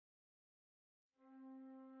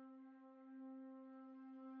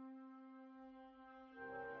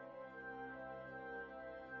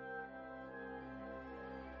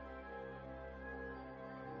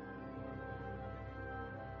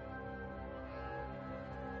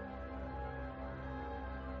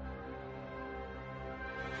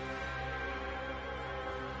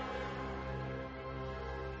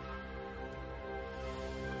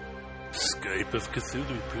Skype of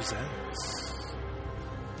Cthulhu presents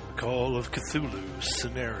Call of Cthulhu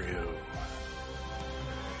Scenario.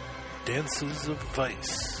 Dances of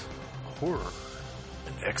Vice, Horror,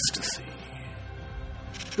 and Ecstasy.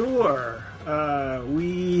 Sure.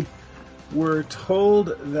 We were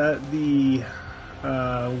told that the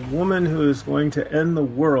woman who is going to end the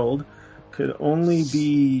world could only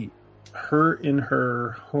be hurt in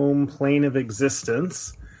her home plane of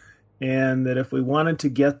existence, and that if we wanted to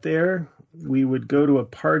get there, we would go to a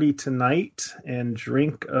party tonight and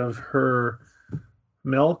drink of her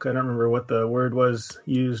milk. I don't remember what the word was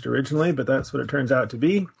used originally, but that's what it turns out to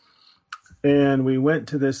be. And we went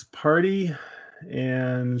to this party,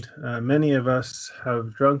 and many of us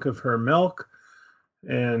have drunk of her milk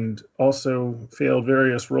and also failed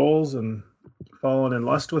various roles and fallen in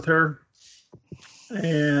lust with her.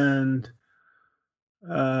 And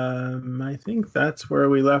I think that's where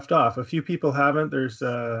we left off. A few people haven't. There's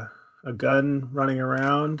a gun running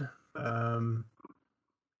around. So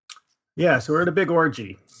we're at a big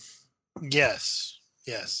orgy. Yes.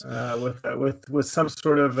 With some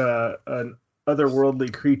sort of an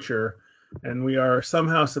otherworldly creature, and we are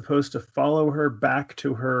somehow supposed to follow her back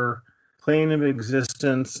to her plane of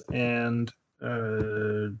existence and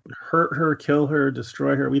hurt her, kill her,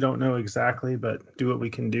 destroy her. We don't know exactly, but do what we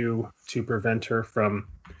can do to prevent her from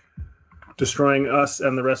destroying us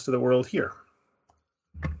and the rest of the world here.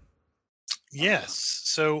 Yes.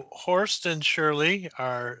 So Horst and Shirley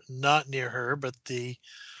are not near her, but the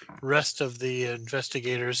rest of the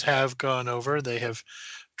investigators have gone over. They have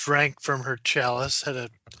drank from her chalice, had a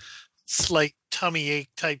slight tummy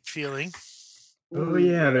ache type feeling. Oh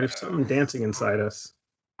yeah, there's something dancing inside us.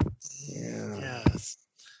 Yeah. Yes.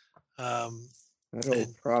 That whole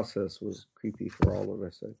process was creepy for all of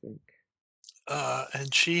us, I think.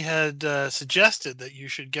 And she had suggested that you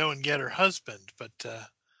should go and get her husband, but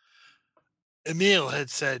Emil had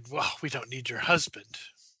said, well, we don't need your husband.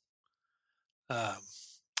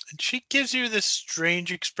 And she gives you this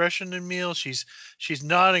strange expression, Emil. She's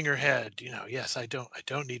nodding her head, yes, I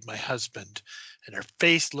don't need my husband. And her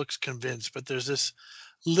face looks convinced, but there's this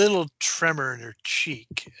little tremor in her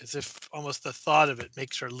cheek, as if almost the thought of it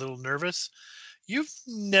makes her a little nervous. You've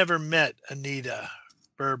never met Anita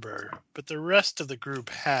Berber, but the rest of the group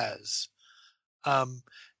has. And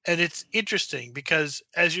it's interesting because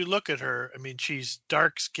as you look at her, she's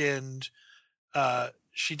dark-skinned.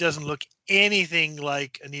 She doesn't look anything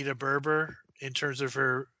like Anita Berber in terms of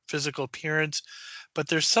her physical appearance, but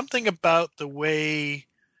there's something about the way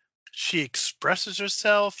she expresses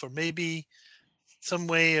herself, or maybe some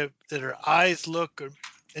way that her eyes look,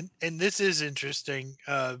 and this is interesting.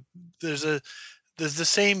 There's the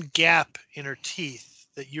same gap in her teeth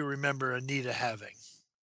that you remember Anita having.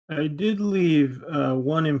 I did leave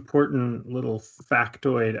one important little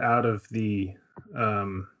factoid out of the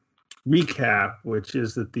recap, which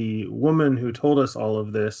is that the woman who told us all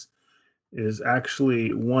of this is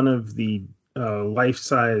actually one of the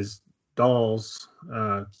life-size dolls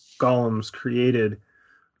golems created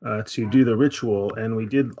to do the ritual. And we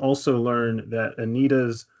did also learn that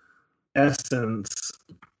Anita's essence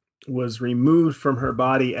was removed from her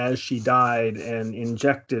body as she died and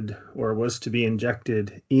injected, or was to be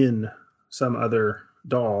injected, in some other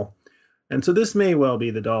doll. And so this may well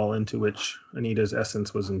be the doll into which Anita's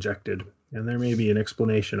essence was injected. And there may be an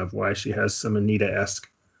explanation of why she has some Anita-esque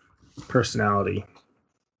personality.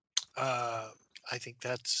 I think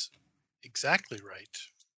that's exactly right.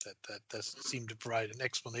 That does seem to provide an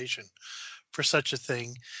explanation for such a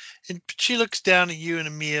thing. And she looks down at you and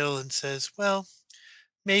Emil and says, well,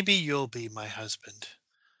 maybe you'll be my husband.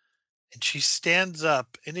 And she stands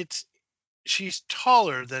up, and she's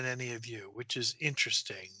taller than any of you, which is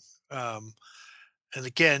interesting. And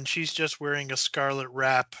again, she's just wearing a scarlet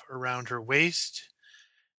wrap around her waist.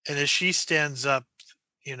 And as she stands up,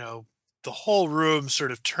 the whole room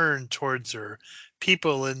sort of turned towards her.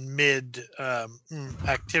 People in mid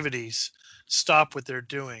activities stop what they're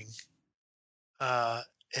doing.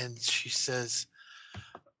 And she says,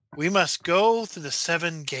 we must go through the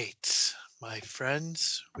 7 gates, my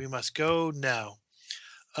friends. We must go now.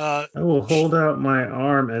 I will hold out my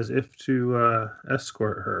arm as if to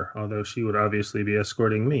escort her, although she would obviously be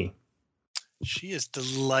escorting me. She is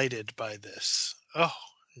delighted by this. Oh,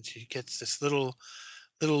 and she gets this little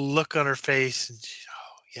look on her face, and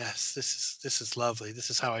yes, this is lovely. This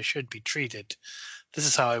is how I should be treated. This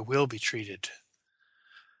is how I will be treated.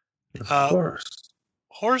 Of course.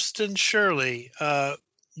 Horst and Shirley,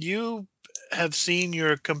 you have seen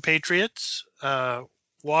your compatriots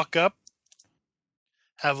walk up,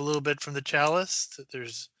 have a little bit from the chalice.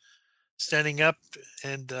 There's standing up,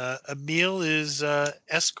 and Emil is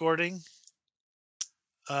escorting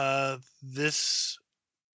this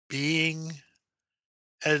being,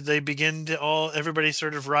 as they begin to everybody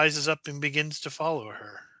sort of rises up and begins to follow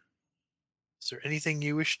her. Is there anything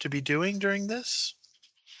you wish to be doing during this?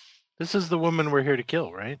 This is the woman we're here to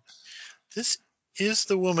kill, right? This is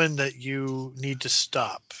the woman that you need to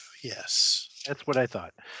stop. Yes. That's what I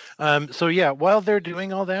thought. So yeah, while they're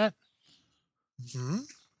doing all that,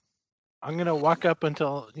 I'm gonna walk up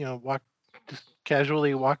until just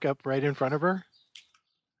casually walk up right in front of her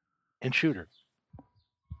and shoot her.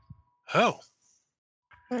 Oh.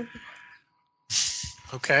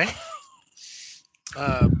 Okay.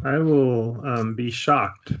 I will be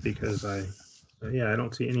shocked because I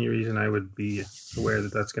don't see any reason I would be aware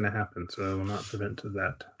that that's going to happen. So I will not prevent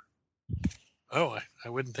that. Oh, I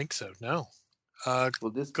wouldn't think so. No. Will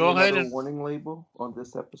this go be ahead another and warning label on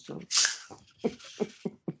this episode?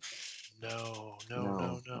 No.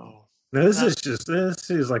 No, this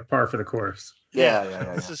is like par for the course.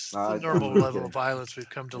 Yeah. This is the normal level of violence we've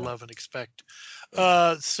come to love and expect.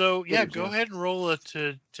 So yeah, go ahead and roll it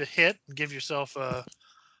to hit and give yourself a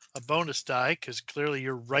bonus die, because clearly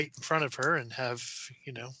you're right in front of her and have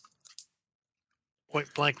point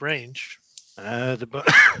blank range. The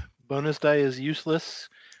bonus die is useless.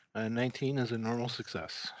 19 is a normal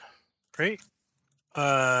success. Great.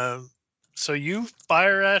 So you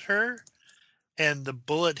fire at her, and the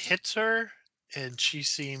bullet hits her, and she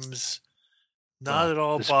seems not at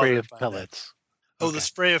all the bothered spray of by pellets. that. Oh, Okay. the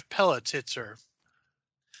spray of pellets hits her,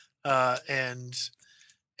 and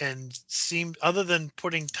seemed, other than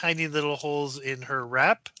putting tiny little holes in her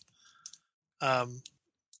wrap,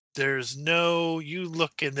 there's no. You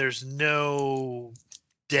look, and there's no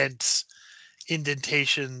dents,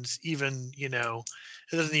 indentations. Even it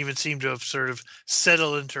doesn't even seem to have sort of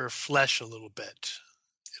settled into her flesh a little bit.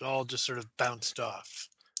 It all just sort of bounced off.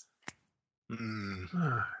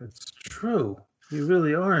 It's true. You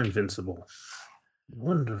really are invincible.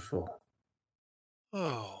 Wonderful.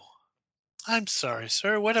 Oh, I'm sorry,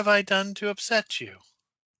 sir. What have I done to upset you?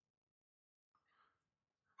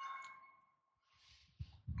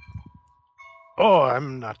 Oh,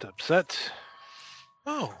 I'm not upset.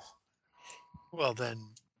 Oh. Well, then,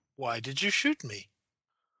 why did you shoot me?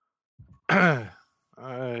 My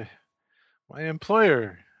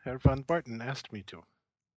employer, Herr von Barton, asked me to.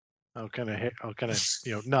 I'll kind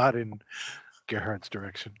of nod in Gerhardt's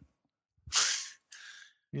direction.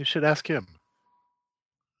 You should ask him.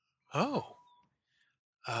 Oh.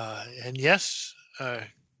 And yes,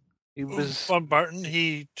 He was von Barton.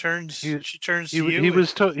 She turns to you. He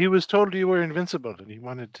was told you were invincible, and he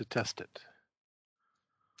wanted to test it.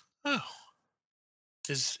 Oh.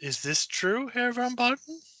 Is this true, Herr von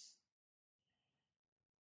Barton?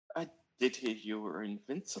 I did hear you were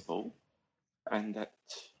invincible, and that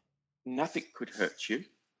nothing could hurt you.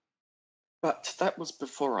 But that was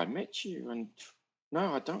before I met you, and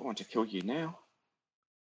no, I don't want to kill you now.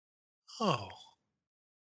 Oh.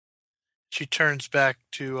 She turns back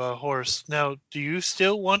to Horst. Now, do you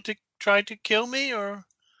still want to try to kill me or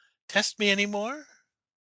test me anymore?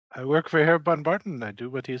 I work for Herr von Barton. I do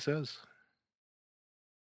what he says.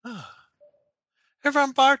 Herr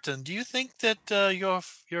von Barton, do you think that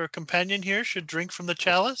your companion here should drink from the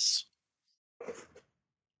chalice?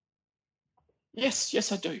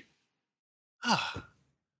 Yes, I do.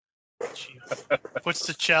 She puts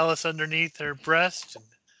the chalice underneath her breast, and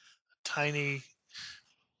tiny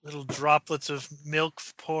little droplets of milk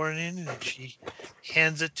pouring in, and she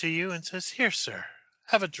hands it to you and says, "Here, sir,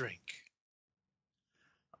 have a drink."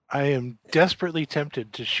 I am desperately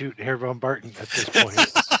tempted to shoot Herr von Barton at this point.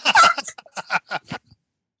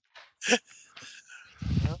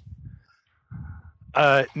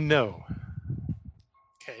 No.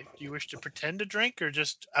 Okay. Do you wish to pretend to drink or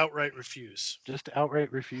just outright refuse? Just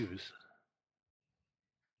outright refuse.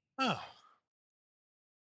 Oh.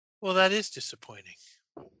 Well, that is disappointing.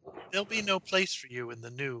 There'll be no place for you in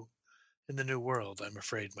the new world, I'm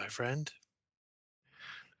afraid, my friend.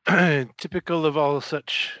 Typical of all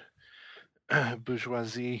such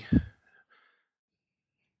bourgeoisie.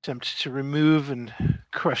 Attempt to remove and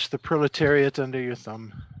crush the proletariat under your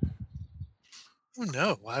thumb. Oh,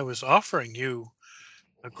 no, I was offering you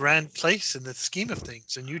a grand place in the scheme of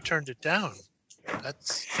things, and you turned it down.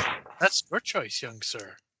 That's your choice, young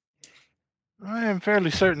sir. I am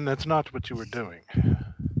fairly certain that's not what you were doing.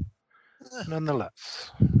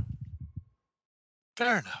 Nonetheless.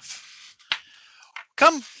 Fair enough.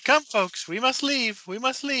 Come, folks. We must leave.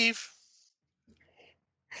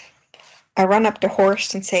 I run up to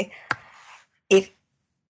Horst and say,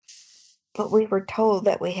 but we were told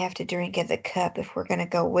that we have to drink in the cup if we're going to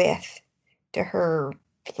go to her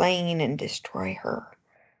plane and destroy her.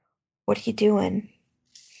 What are you doing?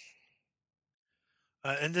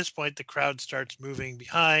 At this point, the crowd starts moving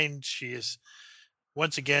behind. She is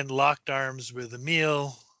once again locked arms with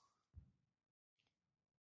Emil.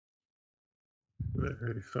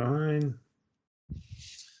 Very fine.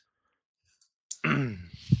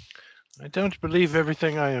 I don't believe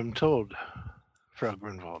everything I am told, Frau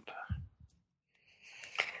Grunwald.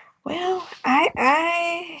 Well,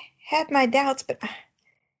 I had my doubts, but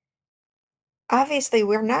obviously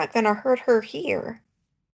we're not going to hurt her here.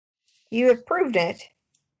 You have proved it.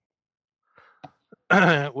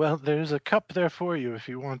 Well, there's a cup there for you if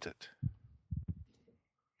you want it.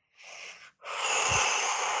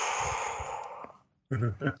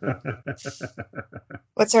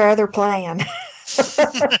 What's our other plan?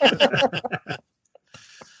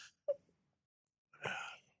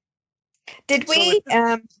 Did we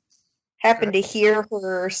happen to hear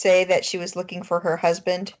her say that she was looking for her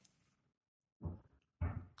husband?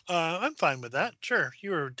 I'm fine with that. Sure.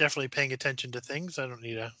 You were definitely paying attention to things. I don't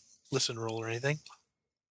need a listen roll or anything.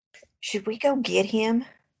 Should we go get him?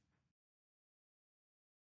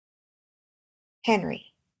 Henry.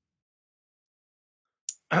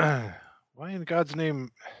 Why in God's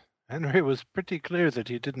name? Henry was pretty clear that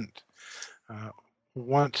he didn't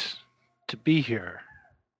want to be here.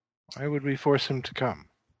 Why would we force him to come?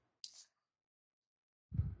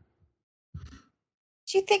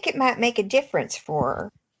 Do you think it might make a difference for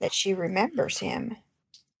her that she remembers him?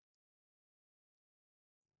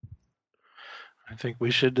 I think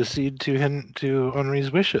we should accede to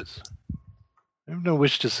Henri's wishes. I have no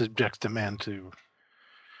wish to subject a man to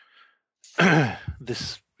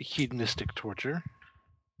this hedonistic torture.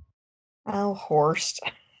 Oh, Horst.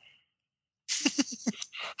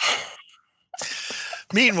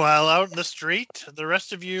 Meanwhile, out in the street, the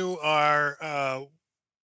rest of you are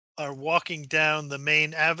walking down the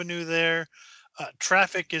main avenue there.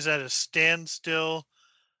 Traffic is at a standstill.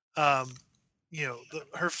 Her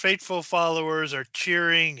faithful followers are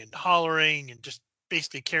cheering and hollering and just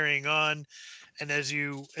basically carrying on. And as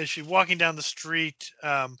she's walking down the street,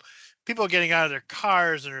 people are getting out of their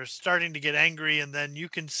cars and are starting to get angry. And then you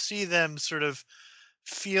can see them sort of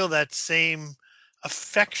feel that same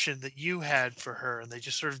affection that you had for her, and they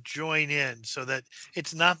just sort of join in, so that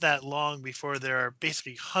it's not that long before there are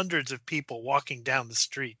basically hundreds of people walking down the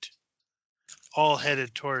street, all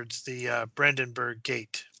headed towards the Brandenburg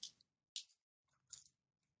Gate.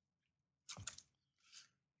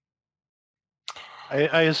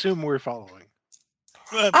 I assume we're following.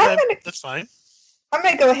 That's fine. I'm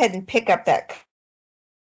going to go ahead and pick up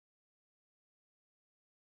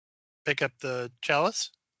the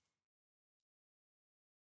chalice.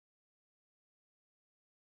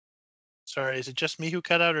 Sorry, is it just me who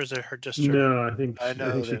cut out, or is it her just her? No, I think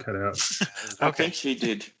she cut out. I think she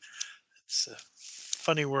did. It's a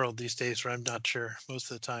funny world these days where I'm not sure most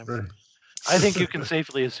of the time. Right. I think you can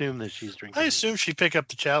safely assume that she's drinking. I assume she'd pick up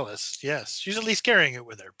the chalice. Yes, she's at least carrying it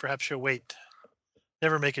with her. Perhaps she'll wait.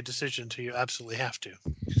 Never make a decision until you absolutely have to.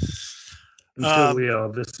 Until we all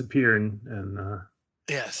disappear and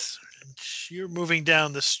yes, you're moving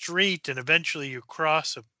down the street, and eventually you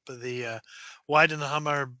cross the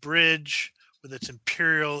Weidenhammer Bridge with its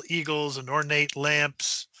imperial eagles and ornate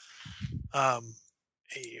lamps. By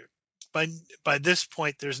this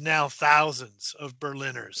point, there's now thousands of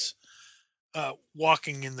Berliners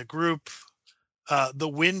walking in the group. The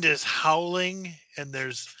wind is howling, and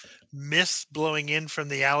there's mist blowing in from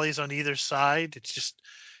the alleys on either side. It's just,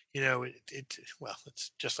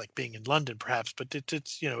 it's just like being in London, perhaps, but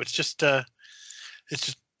it's just a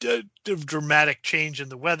dramatic change in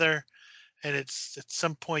the weather. And it's at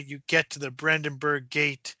some point you get to the Brandenburg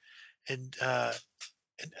Gate, and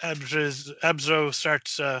Abzo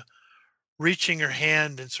starts reaching her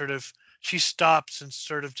hand, and she stops and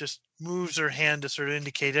sort of just moves her hand to sort of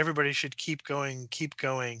indicate everybody should keep going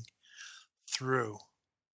through.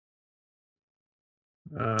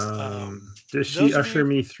 Does she usher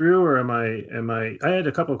me through, or am I I had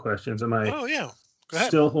a couple of questions. Am I Go ahead.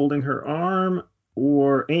 Still holding her arm,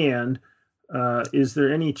 and is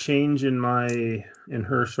there any change in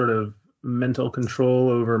her sort of mental control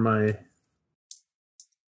over my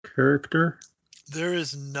character? There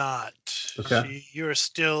is not. Okay. You are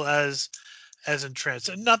still as entranced,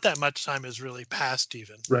 and not that much time has really passed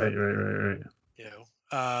even. Right.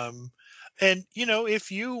 And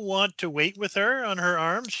if you want to wait with her on her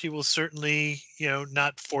arm, she will certainly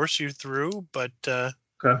not force you through, but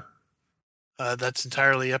okay. That's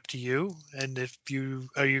entirely up to you. And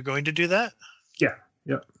are you going to do that? Yeah.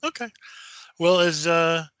 Okay. Well, as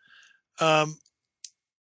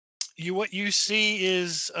what you see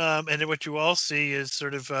is, and what you all see is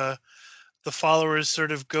sort of the followers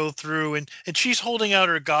sort of go through, and she's holding out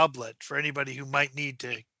her goblet for anybody who might need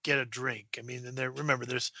to get a drink. I mean, and remember,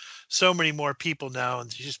 there's so many more people now,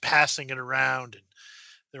 and she's just passing it around, and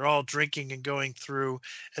they're all drinking and going through,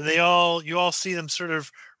 and you all see them sort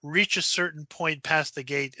of reach a certain point past the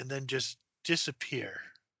gate and then just disappear.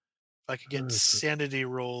 If I could get sanity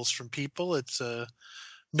rolls from people, it's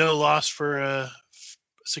no loss for a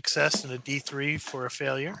success and a D3 for a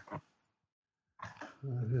failure.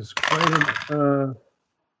 It is quite an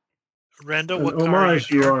Randall, what card homage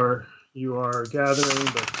you are gathering,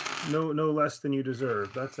 but no less than you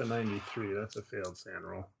deserve. That's a 93. That's a failed sand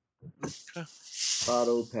roll. Okay.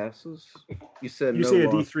 Auto passes. You said You no say a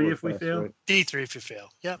loss, D3 no if we pass, fail? right? D3 if you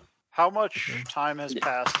fail. Yep. How much time has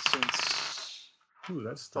passed since Ooh,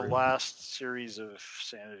 that's the 3. last series of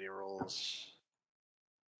sanity rolls?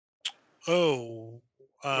 Oh.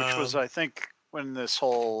 Which was, I think, when this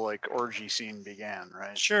whole like orgy scene began,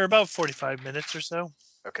 right? Sure, about 45 minutes or so.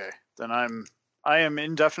 Okay, then I am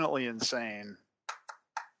indefinitely insane.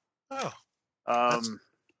 Oh.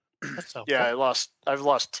 That's helpful. Yeah, I've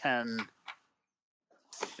lost 10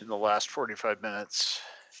 in the last 45 minutes.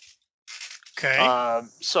 Okay.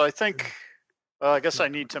 So I think, well, I guess I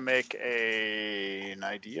need to make an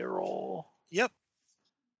idea roll. Yep.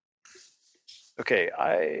 Okay,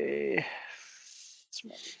 I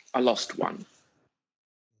lost 1.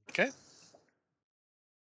 Okay.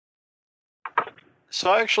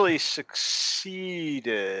 So I actually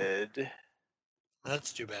succeeded.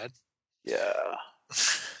 That's too bad. Yeah.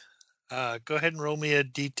 Go ahead and roll me a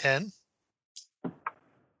D10.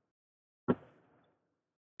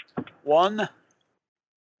 1. Maybe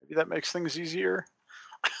that makes things easier.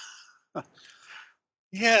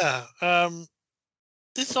 Yeah.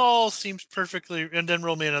 This all seems perfectly. And then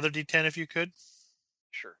roll me another D10 if you could.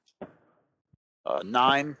 Sure.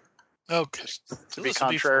 9. Okay. To be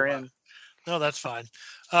contrarian. No, that's fine.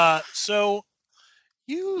 So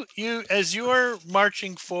you as you're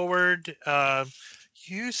marching forward,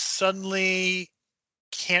 you suddenly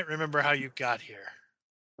can't remember how you got here.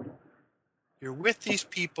 You're with these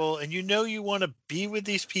people, and you know you want to be with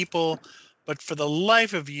these people, but for the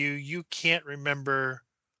life of you, you can't remember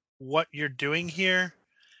what you're doing here.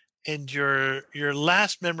 And your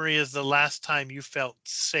last memory is the last time you felt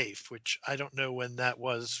safe, which I don't know when that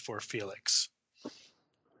was for Felix. It's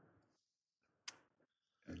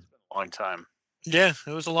been a long time. Yeah,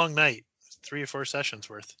 it was a long night. 3 or 4 sessions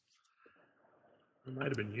worth. It might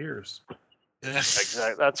have been years. Yeah.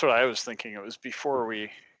 Exactly. That's what I was thinking. It was before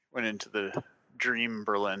we went into the dream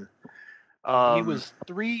Berlin. He was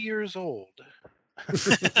 3 years old.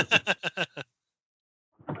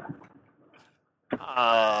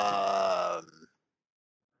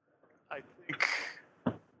 I think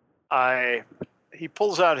he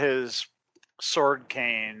pulls out his sword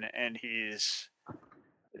cane and he's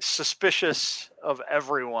suspicious of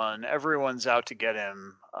everyone. Everyone's out to get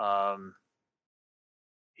him.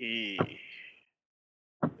 The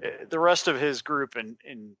rest of his group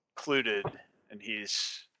included, and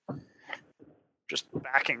he's just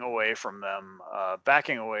backing away from them,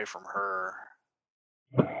 backing away from her.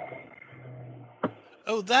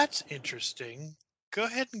 Oh, that's interesting. Go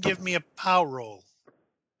ahead and give me a POW roll.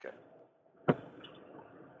 Okay.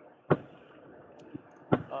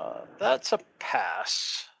 That's a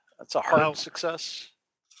pass. That's a hard success.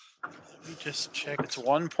 Let me just check. It's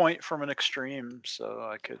 1 point from an extreme, so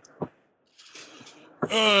I could.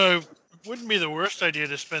 Wouldn't be the worst idea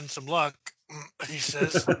to spend some luck, he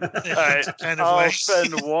says. All right, I'll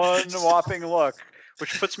spend 1 whopping luck,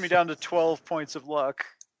 which puts me down to 12 points of luck.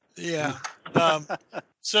 Yeah.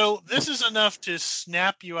 So this is enough to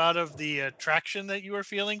snap you out of the attraction that you were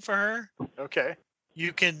feeling for her. Okay.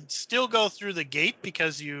 You can still go through the gate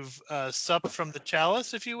because you've supped from the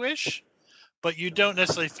chalice if you wish, but you don't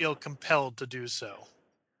necessarily feel compelled to do so.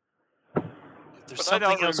 If there's But I something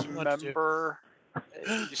don't else you want to do. remember.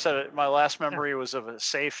 You said it, my last memory was of a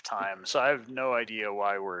safe time, so I have no idea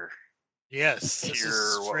why we're Yes, this here,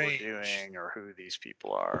 is what we're strange. doing, or who these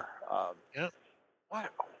people are. Yep.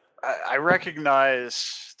 What? I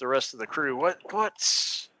recognize the rest of the crew. What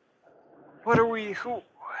are we? Who?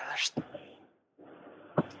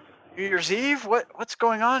 New Year's Eve? What's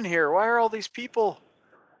going on here? Why are all these people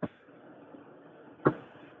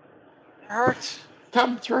hurt?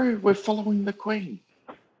 Come through. We're following the Queen.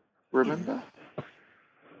 Remember?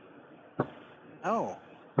 No.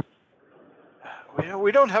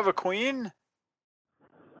 We don't have a queen. The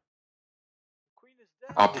queen is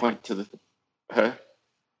dead. I'll point to her.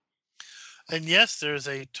 And yes, there's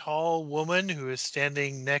a tall woman who is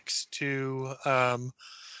standing next to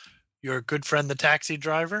your good friend, the taxi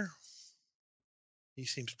driver. He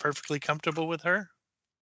seems perfectly comfortable with her.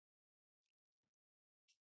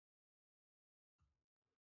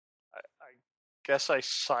 I guess I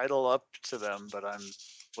sidle up to them, but I'm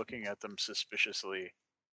looking at them suspiciously.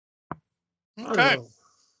 Okay.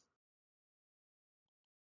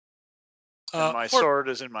 And my sword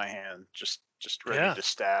is in my hand, just ready to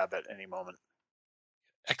stab at any moment.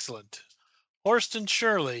 Excellent. Horst and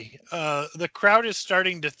Shirley, the crowd is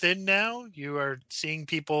starting to thin now. You are seeing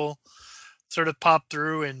people sort of pop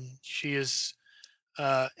through, and she is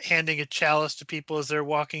handing a chalice to people as they're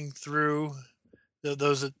walking through.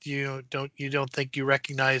 Those that you don't think you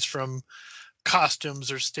recognize from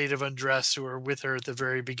costumes or state of undress who were with her at the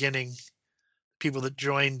very beginning. People that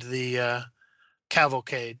joined the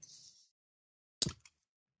cavalcade.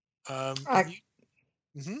 I'm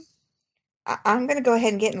going to go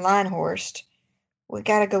ahead and get in line, Horst. We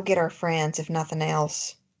got to go get our friends, if nothing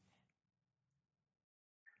else.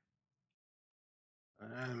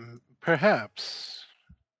 Perhaps.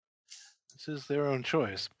 This is their own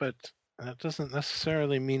choice, but that doesn't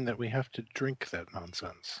necessarily mean that we have to drink that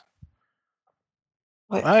nonsense.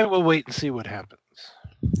 What? I will wait and see what happens.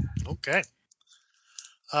 Okay.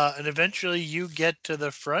 And eventually you get to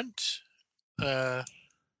the front, and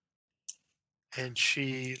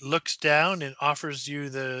she looks down and offers you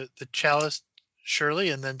the chalice, Shirley,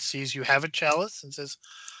 and then sees you have a chalice and says,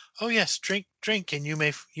 "Oh yes, drink, and you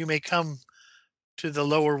may come to the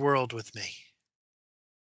lower world with me."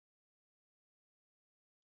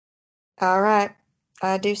 All right,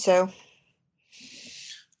 I do so.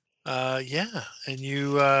 Yeah, and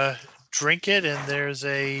you drink it, and there's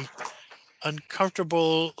a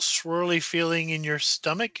uncomfortable, swirly feeling in your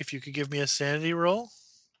stomach. If you could give me a sanity roll.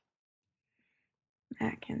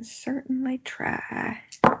 I can certainly try.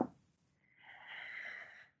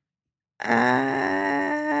 I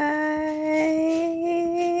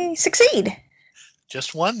succeed.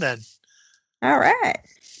 Just one, then. All right.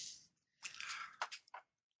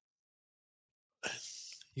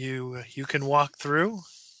 You can walk through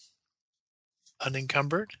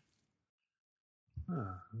unencumbered.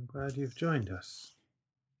 I'm glad you've joined us.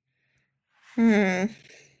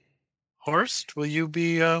 Horst, will you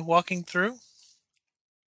be walking through?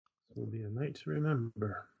 It will be a night to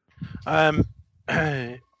remember.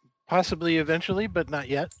 Possibly eventually, but not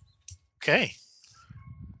yet. Okay.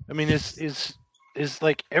 I mean, is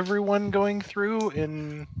like everyone going through,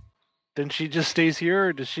 and then she just stays here,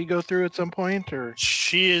 or does she go through at some point, or?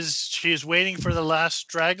 She is waiting for the last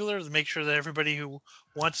straggler to make sure that everybody who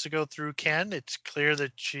wants to go through can. It's clear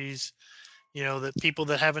that she's, that people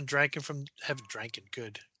that haven't drank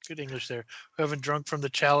good English there, who haven't drunk from the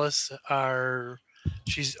chalice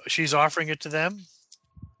she's offering it to them.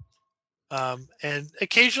 And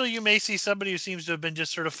occasionally you may see somebody who seems to have been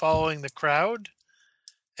just sort of following the crowd,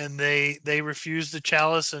 and they refuse the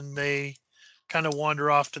chalice and they kind of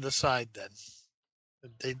wander off to the side. Then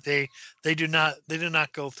they do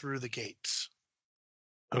not go through the gates.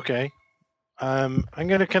 Okay. I'm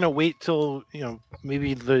gonna kind of wait till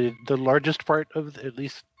maybe the largest part of at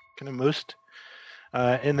least kind of most,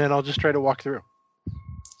 and then I'll just try to walk through.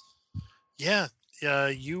 Yeah.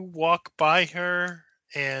 You walk by her,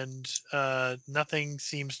 and nothing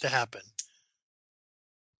seems to happen.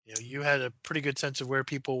 You had a pretty good sense of where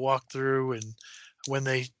people walked through, and when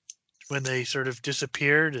they sort of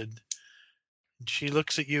disappeared, and she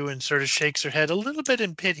looks at you and sort of shakes her head a little bit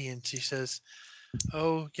in pity, and she says,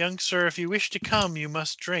 "Oh, young sir, if you wish to come, you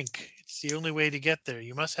must drink. It's the only way to get there.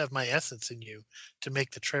 You must have my essence in you to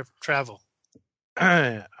make the travel."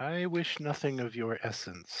 I wish nothing of your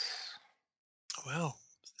essence. Well,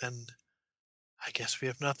 then I guess we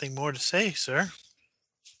have nothing more to say, sir.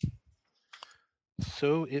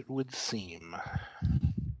 So it would seem.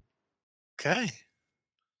 Okay.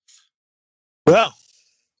 Well,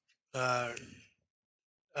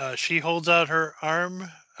 she holds out her arm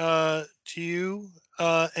to you,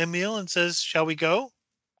 Emil, and says, "Shall we go?"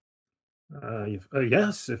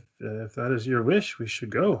 Yes, if that is your wish, we should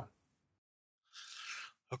go.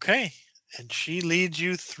 Okay. And she leads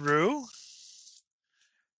you through,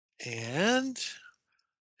 and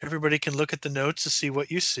everybody can look at the notes to see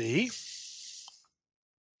what you see.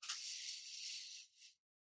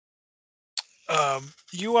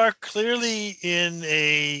 You are clearly in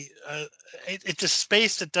it's a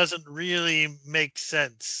space that doesn't really make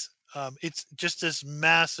sense. It's just this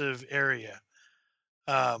massive area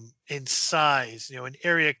in size, an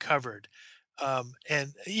area covered.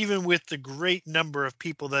 And even with the great number of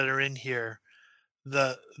people that are in here,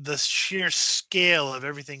 the sheer scale of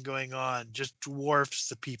everything going on just dwarfs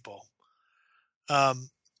the people.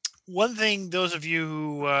 One thing, those of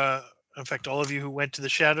you in fact, all of you who went to the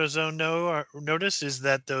Shadow Zone notice, is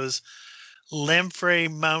that those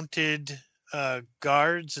lamprey-mounted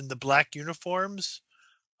guards in the black uniforms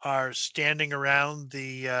are standing around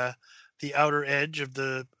the outer edge of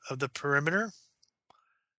the perimeter.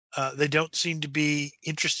 They don't seem to be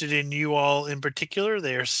interested in you all in particular.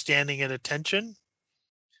 They are standing at attention.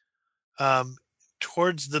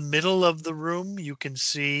 Towards the middle of the room, you can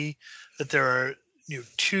see that there are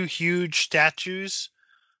two huge statues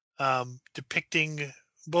depicting.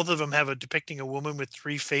 Both of them have depicting a woman with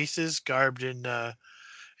three faces, garbed in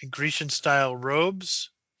Grecian-style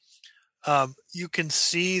robes. You can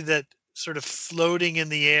see that sort of floating in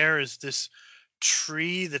the air is this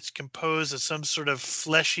tree that's composed of some sort of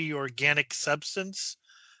fleshy organic substance.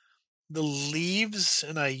 The leaves,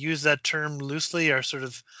 and I use that term loosely, are sort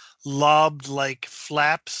of lobbed like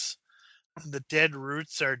flaps. The dead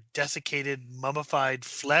roots are desiccated, mummified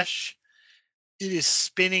flesh. It is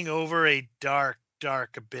spinning over a dark,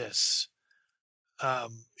 dark abyss.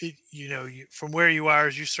 From where you are,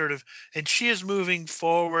 as you sort of, and she is moving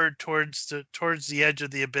forward towards the edge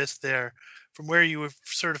of the abyss there. From where you would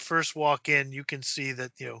sort of first walk in, you can see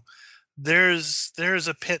that there's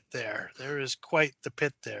a pit there. There is quite the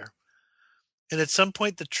pit there. And at some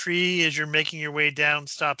point, the tree, as you're making your way down,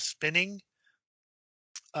 stops spinning.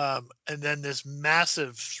 And then this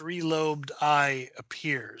massive three-lobed eye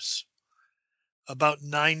appears about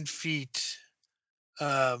 9 feet.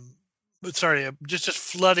 Just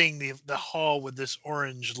flooding the hall with this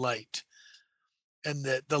orange light. And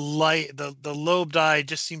the lobed eye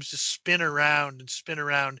just seems to spin around, and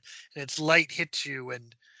its light hits you.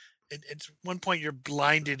 And at one point, you're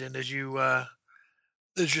blinded. And as you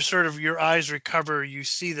sort of your eyes recover, you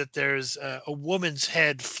see that there's a woman's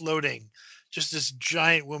head floating, just this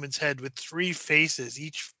giant woman's head with three faces,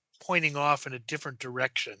 each pointing off in a different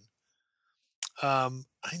direction. I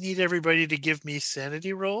need everybody to give me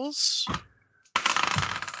sanity rolls.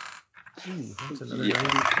 That's another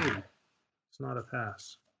 92. It's not a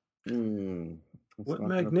pass. What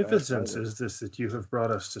magnificence is this that you have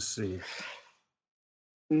brought us to see?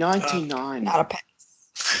 99. Not a pass.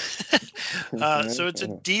 So it's a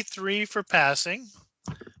D3 for passing,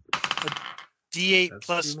 a D8 That's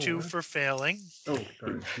plus 2 2 more. for failing. Oh,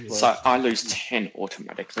 sorry. So I lose 10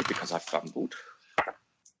 automatically because I fumbled.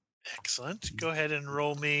 Excellent. Go ahead and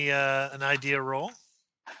roll me an idea roll.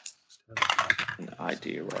 An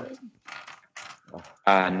idea roll.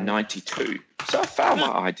 92. So I failed my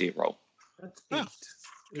idea roll. That's Oh, 8.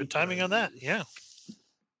 Good timing on that. Yeah.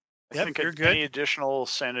 I Yep, think you're any good. additional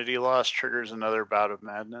sanity loss triggers another bout of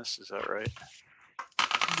madness. Is that right?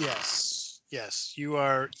 Yes. You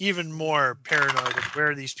are even more paranoid of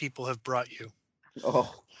where these people have brought you.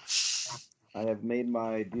 Oh, I have made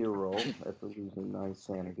my idea roll after losing 9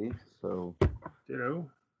 sanity. So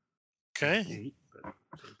Ditto. Okay. 8, but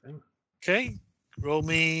same thing. Okay. Roll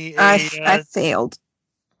me I failed.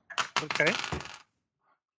 Okay.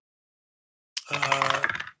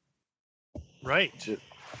 Right.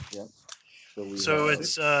 yep. So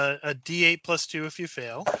it's a D8 plus 2 if you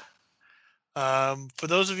fail. For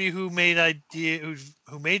those of you who made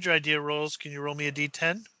your idea rolls, can you roll me a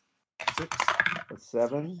D10? 6. a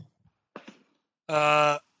 7.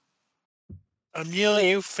 Amelia,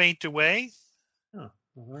 you faint away. Oh,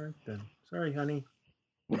 all right then. Sorry, honey.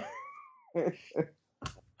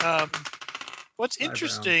 What's Brown.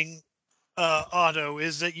 interesting, Otto,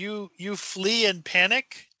 is that you flee in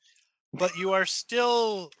panic, but you are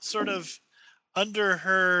still sort of under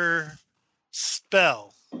her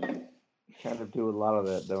spell. Kind of do a lot of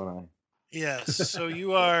that, don't I? Yes. So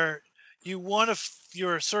you're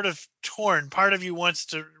sort of torn. Part of you wants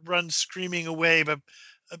to run screaming away, but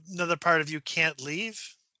another part of you can't leave.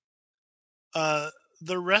 The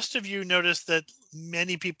rest of you notice that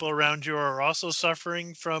many people around you are also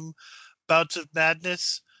suffering from bouts of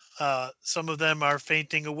madness. Some of them are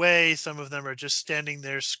fainting away. Some of them are just standing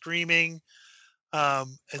there screaming.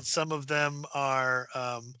 And some of them are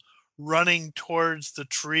running towards the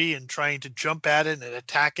tree and trying to jump at it and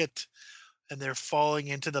attack it. And they're falling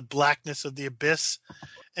into the blackness of the abyss.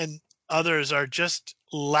 And others are just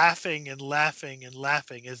laughing and laughing and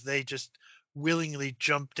laughing as they just willingly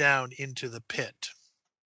jump down into the pit.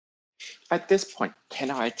 At this point, can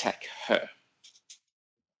I attack her?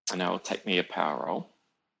 And that will take me a power roll.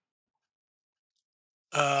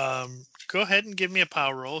 Go ahead and give me a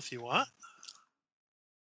power roll if you want.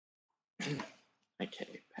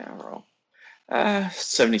 Okay, power roll.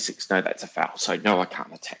 76. No, that's a foul. So no, I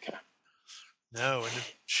can't attack her. No, and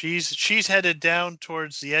she's headed down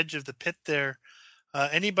towards the edge of the pit there.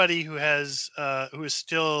 Anybody who is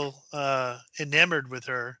still enamored with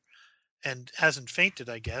her and hasn't fainted,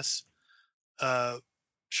 I guess,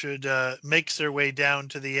 makes their way down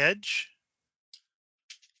to the edge.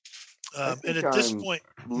 I And think at this I'm point,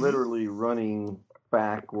 literally running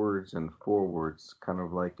backwards and forwards, kind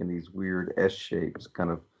of like in these weird S shapes, kind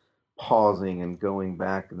of pausing and going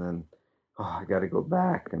back, and then I got to go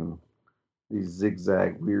back, and these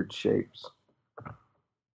zigzag weird shapes.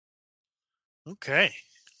 okay.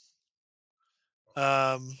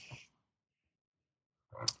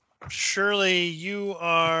 Shirley, you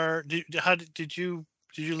are. Did you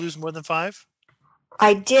lose more than 5?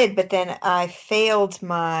 I did, but then I failed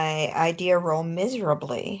my idea roll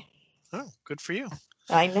miserably. Oh, good for you.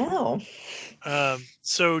 I know.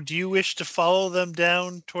 So, do you wish to follow them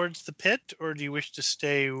down towards the pit, or do you wish to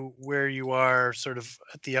stay where you are, sort of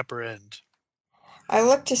at the upper end? I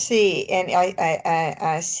look to see, and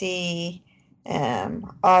I see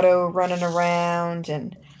Otto running around,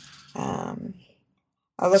 and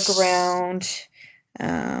I look around.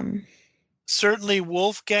 Certainly,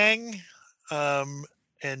 Wolfgang,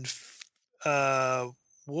 and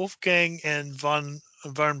Wolfgang and von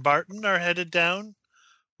Barton are headed down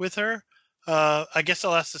with her. I guess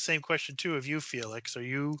I'll ask the same question too of you, Felix. Are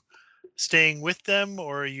you staying with them,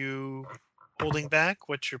 or are you holding back?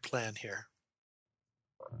 What's your plan here?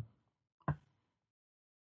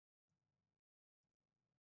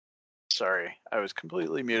 Sorry, I was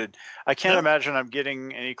completely muted. I can't imagine I'm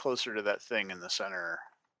getting any closer to that thing in the center,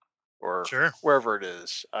 or wherever it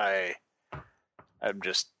is. I'm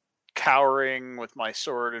just cowering with my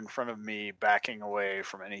sword in front of me, backing away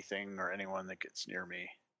from anything or anyone that gets near me.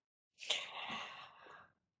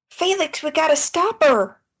 Felix, we gotta stop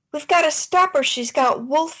her. We've got to stop her. She's got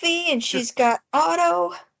Wolfie and she's got Otto.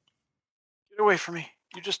 Get away from me.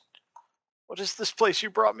 What is this place you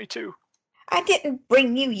brought me to? I didn't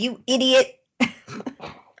bring you, you idiot.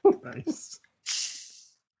 Nice.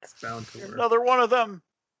 It's bound to work. Another one of them.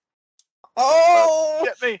 Oh!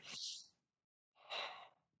 Get me.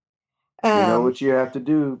 You know what you have to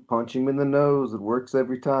do. Punch him in the nose. It works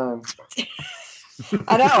every time.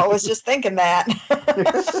 I know. I was just thinking that.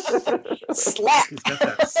 Slap. He's got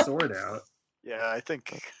that sword out. Yeah, I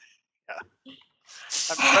think. Yeah.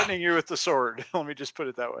 I'm threatening you with the sword. Let me just put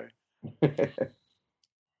it that way.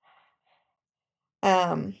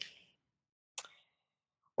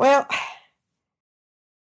 Well,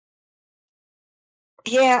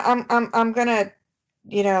 yeah, I'm gonna,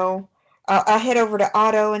 I'll head over to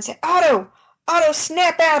Otto and say, Otto,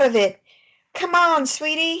 snap out of it. Come on,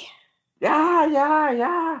 sweetie.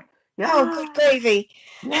 Yeah. Oh, good gravy.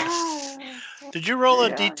 Yeah. Did you roll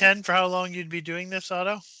a D10 for how long you'd be doing this,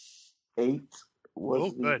 Otto? 8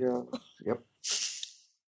 was good. Yep.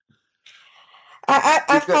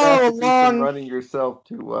 I follow along. Running yourself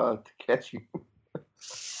to catch you.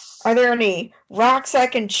 Are there any rocks I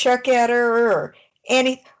can chuck at her or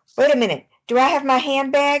any? Wait a minute. Do I have my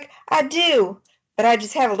handbag? I do, but I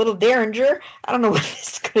just have a little derringer. I don't know what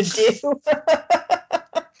this is gonna do.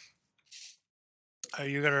 Are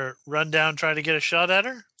you gonna run down, try to get a shot at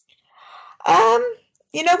her?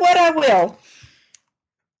 You know what? I will.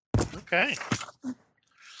 Okay.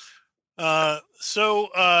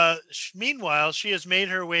 Meanwhile, she has made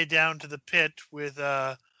her way down to the pit with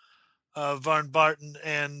Von Barton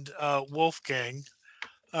and Wolfgang.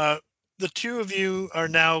 The two of you are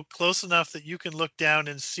now close enough that you can look down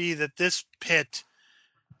and see that this pit,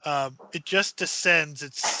 it just descends.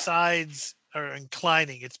 Its sides are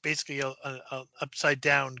inclining. It's basically a upside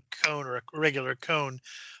down cone or a regular cone,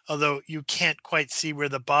 although you can't quite see where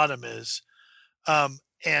the bottom is.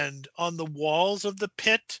 And on the walls of the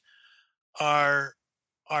pit are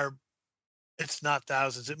it's not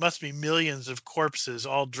thousands, it must be millions of corpses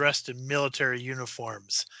all dressed in military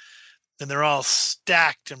uniforms, and they're all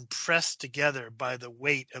stacked and pressed together by the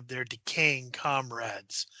weight of their decaying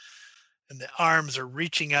comrades, and the arms are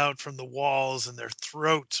reaching out from the walls, and their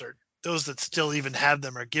throats, are those that still even have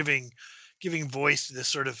them, are giving voice to this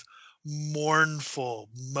sort of mournful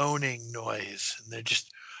moaning noise, and they're just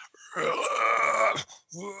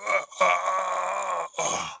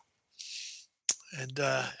and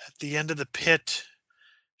at the end of the pit,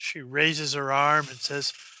 she raises her arm and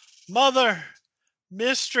says, Mother,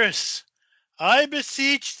 mistress, I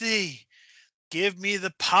beseech thee, give me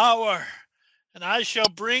the power, and I shall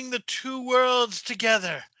bring the two worlds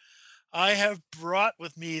together. I have brought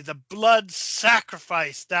with me the blood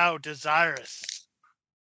sacrifice thou desirest.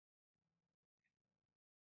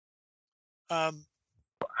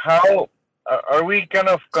 How are we kind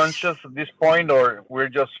of conscious at this point, or we're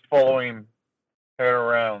just following her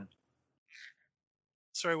around?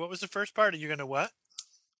 Sorry, what was the first part? Are you gonna what?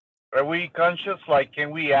 Are we conscious? Like,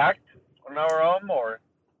 can we act on our own, or?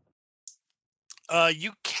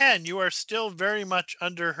 You can. You are still very much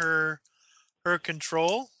under her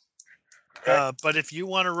control. Okay. But if you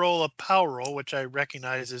want to roll a power roll, which I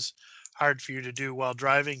recognize is hard for you to do while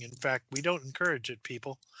driving. In fact, we don't encourage it,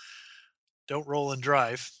 people. Don't roll and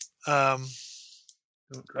drive. Don't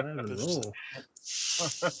drive and roll.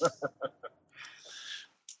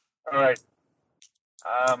 All right.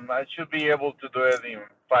 I should be able to do it in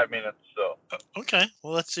 5 minutes. So. Okay.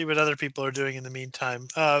 Well, let's see what other people are doing in the meantime.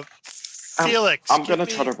 Felix, I'm going to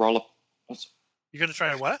try to roll a... You're going to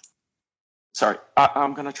try what? Sorry.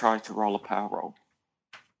 I'm going to try to roll a power roll.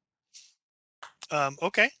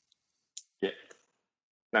 Okay. Yeah.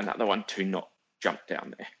 Another one to not jump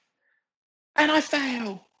down there. And I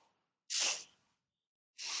fail.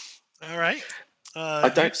 All right. I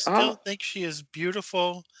don't still think she is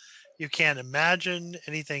beautiful. You can't imagine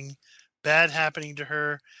anything bad happening to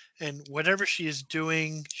her. And whatever she is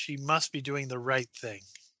doing, she must be doing the right thing.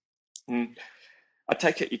 I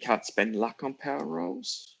take it you can't spend luck on power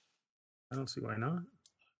rolls? I don't see why not.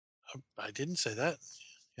 I didn't say that.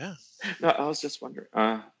 Yeah. No, I was just wondering.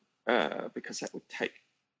 Because that would take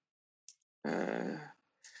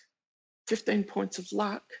 15 points of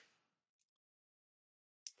luck.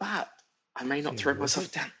 But I may not throw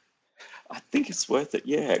myself down. I think it's worth it.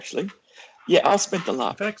 Yeah, actually. Yeah, I'll spend the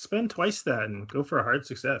luck. In fact, spend twice that and go for a hard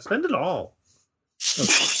success. Spend it all.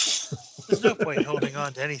 There's no point holding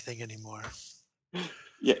on to anything anymore.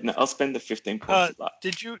 Yeah, no, I'll spend the 15 points of luck.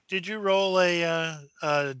 Did you roll a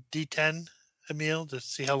D10, Emil, to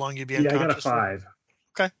see how long you'd be unconscious? Yeah, I got a 5.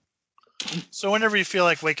 Okay. So whenever you feel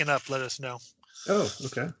like waking up, let us know. Oh,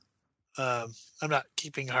 okay. I'm not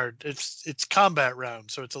keeping hard. It's combat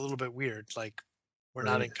round, so it's a little bit weird. Like we're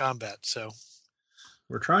not in combat, so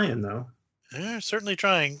we're trying though. Yeah, certainly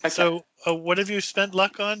trying. Okay. So, what have you spent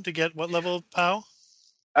luck on to get what level of POW?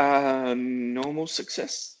 Normal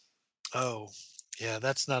success. Oh, yeah,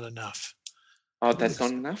 that's not enough. Oh, that's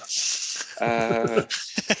not enough. I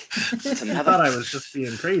thought I was just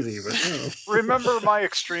being crazy, but no. Remember my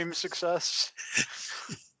extreme success?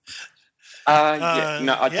 Yeah,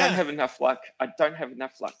 no, I don't have enough luck. I don't have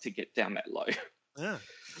enough luck to get down that low.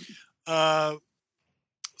 Yeah.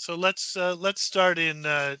 So let's start in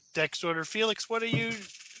Dex order. Felix, what are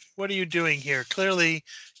you doing here? Clearly,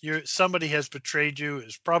 somebody has betrayed you.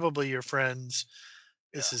 It's probably your friends.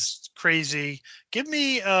 This is crazy. Give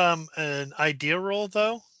me an idea roll,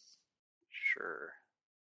 though. Sure.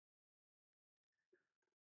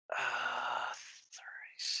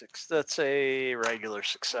 36. That's a regular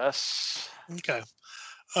success. Okay.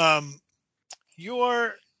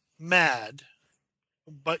 You're mad,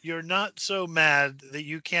 but you're not so mad that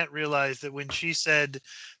you can't realize that when she said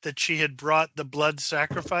that she had brought the blood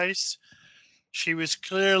sacrifice, she was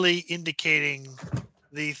clearly indicating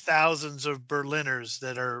the thousands of Berliners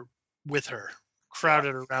that are with her,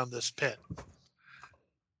 crowded around this pit.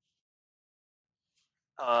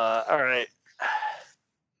 All right.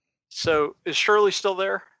 So is Shirley still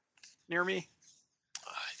there near me?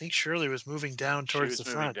 I think Shirley was moving down towards the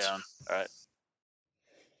front. Down. All right.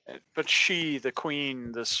 But she, the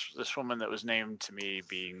queen, this woman that was named to me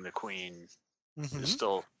being the queen, is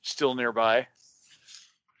still nearby.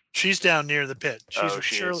 She's down near the pit.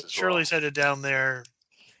 Shirley's headed down there.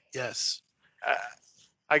 Yes.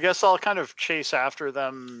 I guess I'll kind of chase after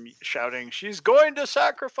them, shouting, "She's going to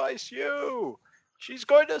sacrifice you! She's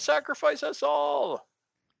going to sacrifice us all!"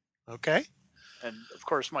 Okay. And of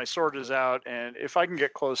course, my sword is out, and if I can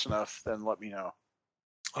get close enough, then let me know.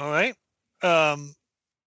 All right.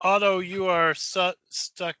 Otto, you are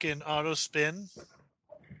stuck in auto spin.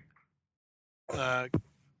 You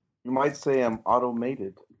might say I'm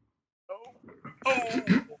automated. Oh.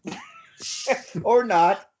 Or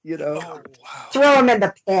not, Oh, wow. Throw him in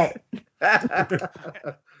the pit. That's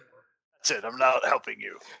it. I'm not helping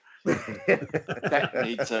you. That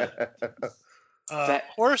needs a...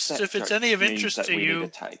 Horst, if it's any of interest to you,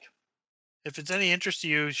 if it's any interest to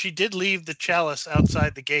you, she did leave the chalice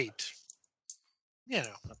outside the gate. You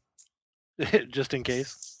know, just in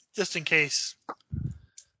case. Just in case.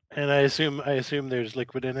 And I assume there's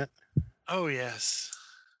liquid in it. Oh yes.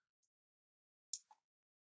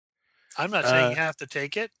 I'm not saying you have to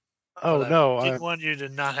take it. Oh no! I didn't want you to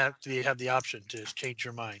not have the option to change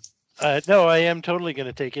your mind. No, I am totally going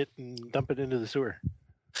to take it and dump it into the sewer.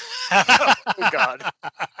 Oh God!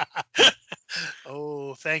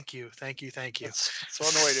 Oh, thank you. It's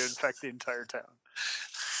one way to infect the entire town.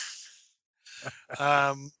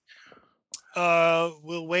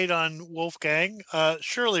 We'll wait on Wolfgang.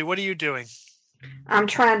 Shirley, what are you doing? I'm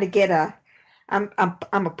trying to get I'm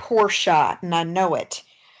a poor shot and I know it,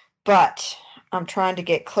 but I'm trying to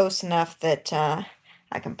get close enough that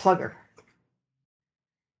I can plug her.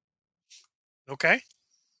 Okay.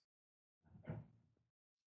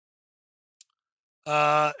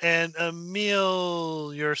 And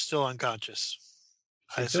Emil, you're still unconscious,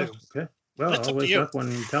 I assume. Okay. Well, That's I'll up to wake you. up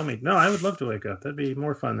when you tell me. No, I would love to wake up. That'd be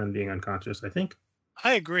more fun than being unconscious, I think.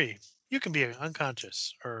 I agree. You can be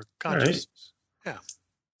unconscious or All conscious. right. Yeah.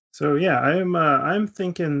 So yeah, I'm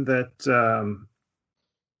thinking that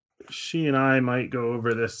she and I might go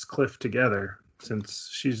over this cliff together, since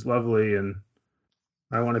she's lovely and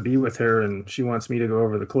I want to be with her, and she wants me to go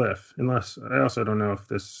over the cliff. Unless I also don't know if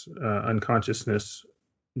this unconsciousness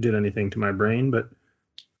did anything to my brain, but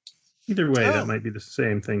either way, that might be the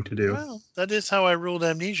same thing to do. Well, that is how I ruled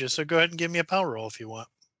amnesia. So go ahead and give me a power roll if you want.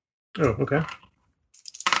 Oh, okay.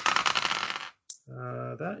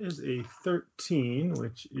 That is a 13,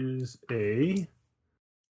 which is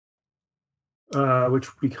which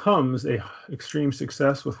becomes a extreme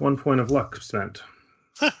success with 1 point of luck spent.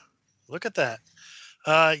 Look at that.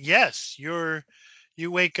 Yes,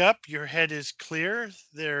 you wake up, your head is clear.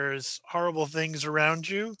 There's horrible things around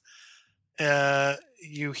you.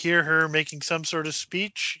 You hear her making some sort of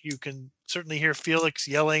speech. You can certainly hear Felix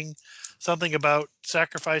yelling something about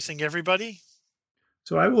sacrificing everybody.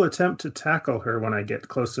 So I will attempt to tackle her when I get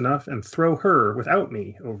close enough and throw her without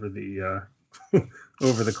me over the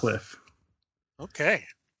over the cliff. Okay.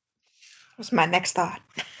 That's my next thought.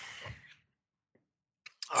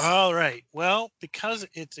 All right. Well, because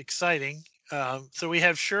it's exciting, so we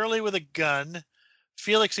have Shirley with a gun.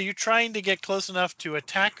 Felix, are you trying to get close enough to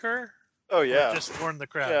attack her? Oh yeah. Or just warn the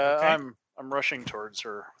crowd. Yeah, okay? I'm rushing towards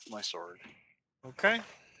her with my sword. Okay.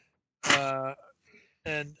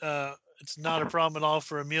 And it's not a problem at all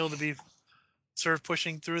for Emil to be sort of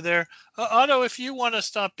pushing through there. Otto, if you want to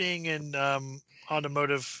stop being in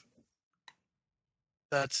automotive,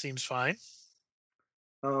 that seems fine.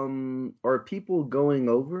 Are people going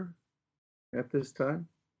over at this time?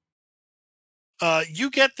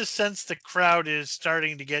 You get the sense the crowd is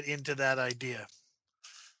starting to get into that idea.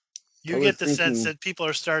 You get the sense that people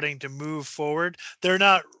are starting to move forward. They're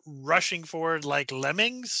not rushing forward like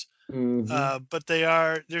lemmings, but they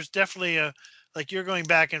are. There's definitely like you're going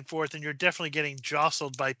back and forth, and you're definitely getting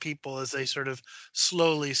jostled by people as they sort of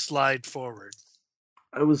slowly slide forward.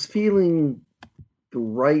 I was feeling the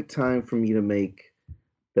right time for me to make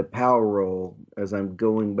the power roll as I'm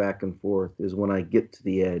going back and forth is when I get to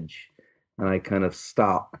the edge and I kind of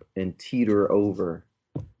stop and teeter over,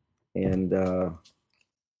 and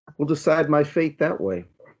we'll decide my fate that way.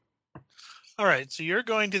 All right, so you're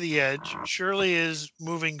going to the edge. Shirley is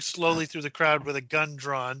moving slowly through the crowd with a gun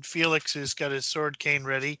drawn. Felix has got his sword cane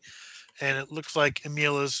ready, and it looks like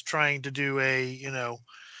Emil is trying to do a,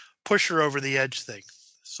 push her over the edge thing.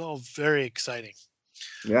 It's all very exciting.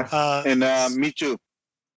 Yeah. And me too.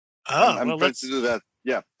 I'm well, trying to do that.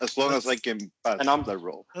 Yeah, as long as I can pass that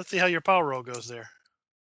roll. Let's see how your power roll goes there.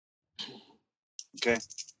 Okay.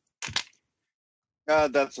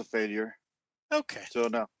 That's a failure. Okay. So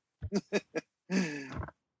no.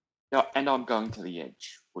 Yeah, and I'm going to the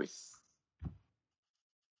edge with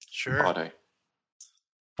Otto.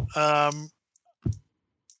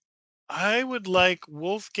 I would like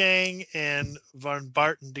Wolfgang and Von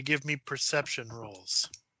Barton to give me perception rolls.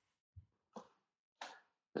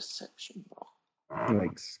 Perception roll.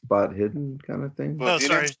 Like spot hidden kind of thing? Oh,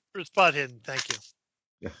 sorry. Spot hidden. Thank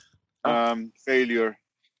you. Yeah. Failure.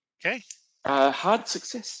 Okay. Hard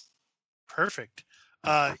success. Perfect.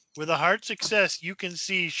 With a hard success, you can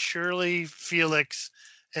see Shirley, Felix,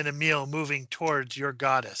 and Emil moving towards your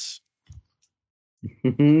goddess.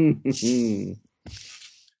 Okay.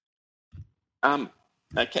 And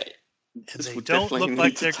they don't look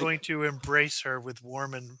like they're going to embrace her with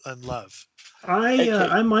warm and love.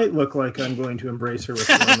 I might look like I'm going to embrace her with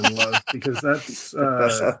warm and love, because that's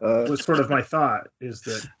was sort of my thought, is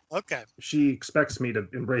that she expects me to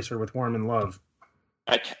embrace her with warm and love.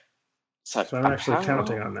 Okay. So I'm actually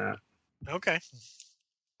counting on that. Okay.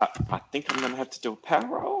 I think I'm going to have to do a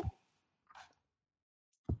power roll.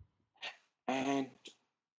 And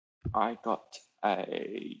I got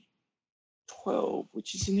a 12,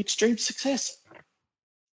 which is an extreme success.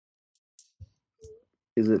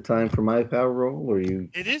 Is it time for my power roll, or you?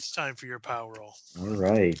 It is time for your power roll. All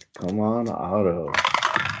right, come on, Otto.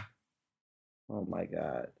 Oh my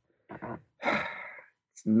God,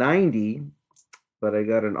 it's 90, but I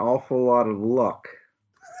got an awful lot of luck.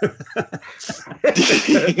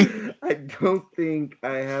 I don't think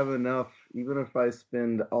I have enough. Even if I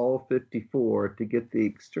spend all 54 to get the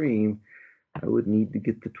extreme, I would need to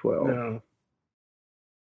get the 12. No.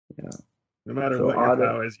 Yeah. No matter what your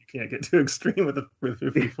power is, you can't get too extreme with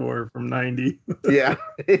 54 from 90. Yeah,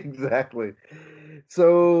 exactly.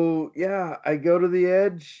 So, yeah, I go to the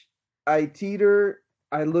edge, I teeter.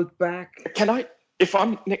 I look back. If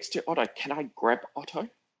I'm next to Otto, can I grab Otto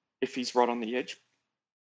if he's right on the edge?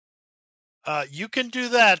 You can do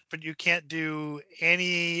that, but you can't do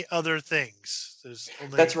any other things.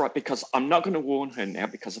 That's right, because I'm not going to warn her now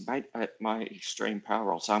because I made my extreme power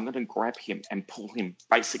roll. So I'm going to grab him and pull him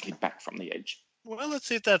basically back from the edge. Well, let's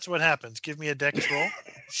see if that's what happens. Give me a dex roll.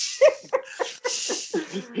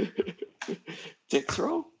 Dex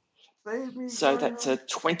roll? Save me, so Mario. That's a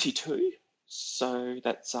 22. So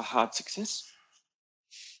that's a hard success.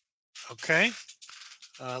 Okay.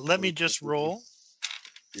 Let me just roll.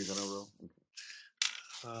 You're going to roll?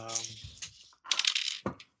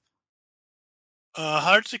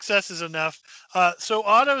 Hard success is enough. So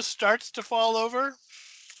Otto starts to fall over,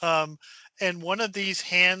 and one of these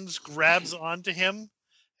hands grabs onto him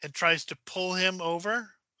and tries to pull him over.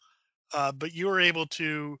 But you were able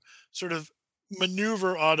to sort of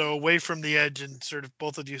maneuver Otto away from the edge, and sort of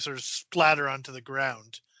both of you sort of splatter onto the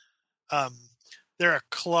ground. There are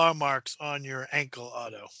claw marks on your ankle,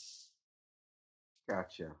 Otto.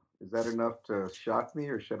 Gotcha. Is that enough to shock me,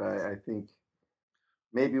 or should I think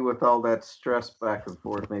maybe with all that stress back and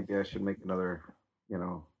forth, maybe I should make another,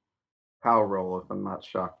 power roll if I'm not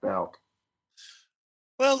shocked out?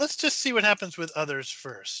 Well, let's just see what happens with others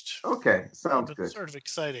first. Okay, sounds It's good. sort of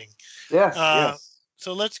exciting. Yes, yes.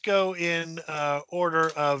 So let's go in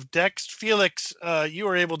order of Dex. Felix, you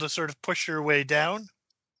were able to sort of push your way down.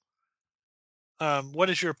 What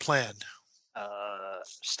is your plan?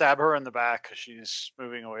 Stab her in the back because she's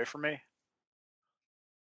moving away from me.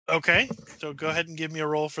 Okay, so go ahead and give me a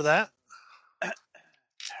roll for that. All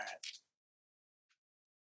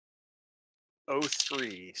right.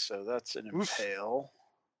 03, so that's an impale.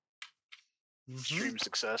 Extreme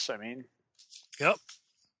success, I mean. Yep.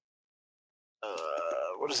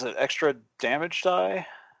 What is it? Extra damage die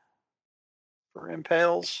for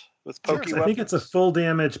impales with pokey weapons? I think it's a full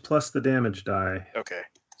damage plus the damage die. Okay.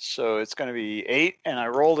 So it's going to be 8, and I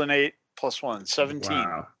rolled an 8 plus 1, 17.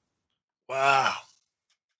 Wow.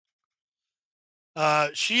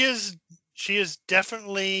 She is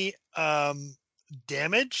definitely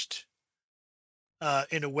damaged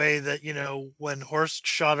in a way that, when Horst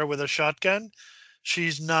shot her with a shotgun,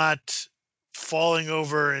 she's not falling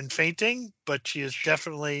over and fainting, but she is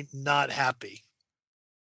definitely not happy.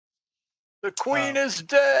 The queen is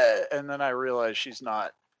dead! And then I realize she's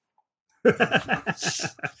not.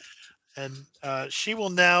 And she will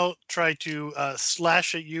now try to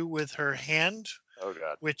slash at you with her hand. Oh,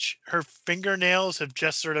 God. Which her fingernails have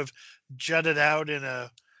just sort of jutted out in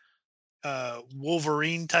a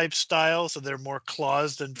Wolverine type style, so they're more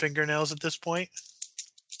claws than fingernails at this point.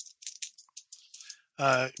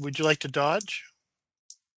 Would you like to dodge?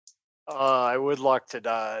 I would like to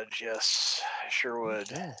dodge, yes. I sure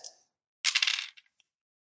would.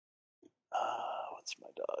 What's my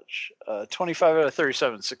dodge? 25 out of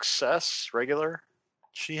 37. Success, regular.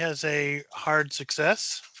 She has a hard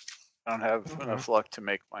success. I don't have enough luck to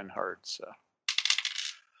make mine hard, so.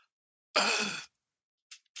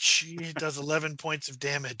 She does 11 points of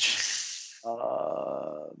damage.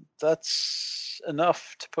 That's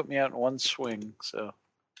enough to put me out in one swing, so.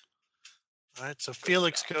 All right, so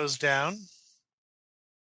Felix goes down.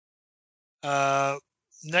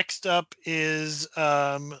 Next up is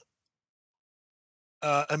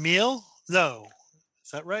Emil. No,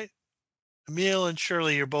 is that right? Emil and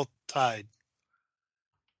Shirley, you're both tied.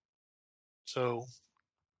 So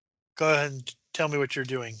go ahead and tell me what you're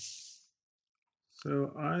doing.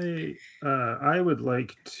 So I would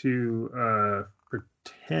like to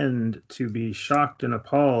pretend to be shocked and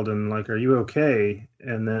appalled and like, are you okay?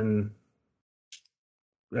 And then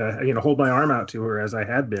hold my arm out to her as I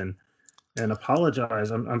had been and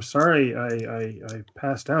apologize. I'm sorry I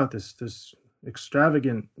passed out this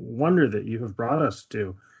extravagant wonder that you have brought us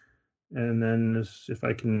to. And then if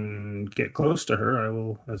I can get close to her, I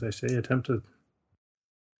will, as I say, attempt to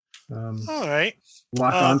all right,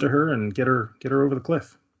 lock onto her and get her over the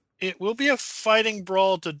cliff. It will be a fighting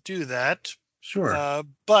brawl to do that. Sure.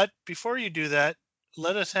 But before you do that,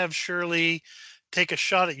 let us have Shirley take a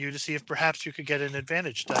shot at you to see if perhaps you could get an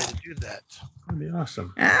advantage die to do that. That'd be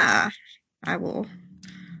awesome. I will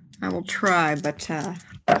try, but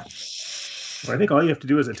Well, I think all you have to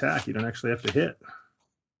do is attack. You don't actually have to hit.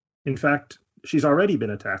 In fact, she's already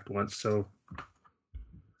been attacked once, so.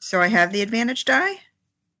 So I have the advantage die?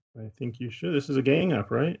 I think you should. This is a gang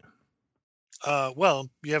up, right? Well,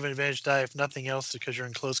 you have an advantage die if nothing else because you're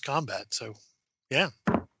in close combat. So, yeah.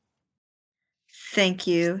 Thank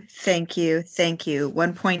you.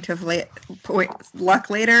 1 point of luck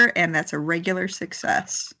later, and that's a regular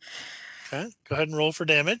success. Okay, go ahead and roll for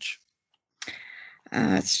damage.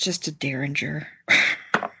 It's just a derringer.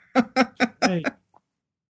 Hey,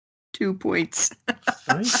 2 points.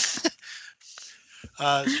 nice.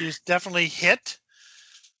 She's definitely hit.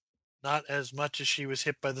 Not as much as she was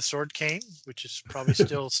hit by the sword cane, which is probably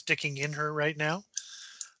still sticking in her right now.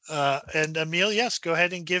 And Emil, yes, go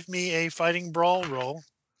ahead and give me a fighting brawl roll.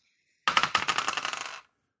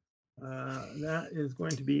 That is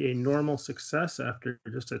going to be a normal success after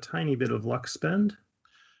just a tiny bit of luck spend.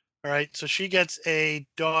 All right, so she gets a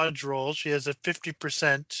dodge roll. She has a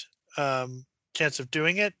 50% chance of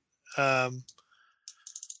doing it. Here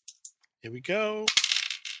we go.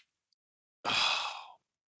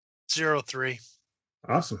 0-3.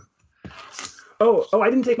 Awesome. Oh, I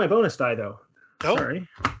didn't take my bonus die though. Oh. Sorry.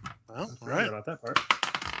 Well, all Forgot right. about that part.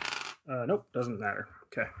 Nope, doesn't matter.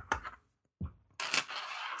 Okay.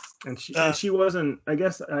 And she wasn't. I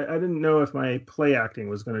guess I didn't know if my play acting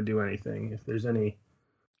was going to do anything. If there's any.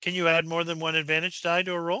 Can you add more than one advantage die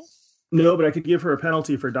to a roll? No, but I could give her a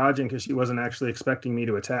penalty for dodging because she wasn't actually expecting me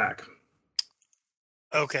to attack.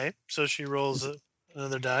 Okay, so she rolls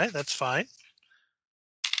another die. That's fine.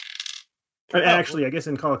 Actually, I guess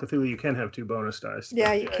in Call of Cthulhu you can have 2 bonus dice.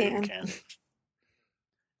 Yeah, you can.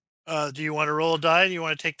 Do you want to roll a die? Or do you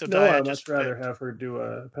want to take the No, die? I'd much rather have her do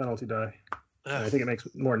a penalty die. I think it makes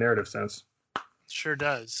more narrative sense. Sure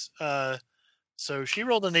does. So she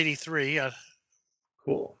rolled an 83.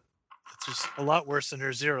 Cool. It's just a lot worse than her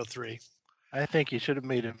 0-3. I think you should have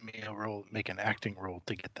made me make an acting roll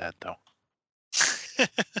to get that though.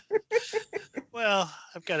 Well,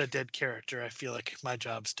 I've got a dead character. I feel like my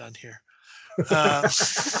job's done here.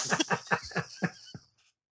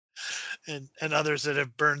 And others that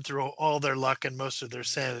have burned through all their luck and most of their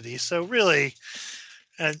sanity. So really,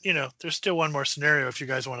 and there's still one more scenario if you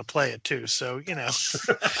guys want to play it too. So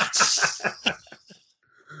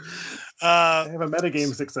I have a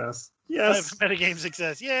metagame success. Yes. I have metagame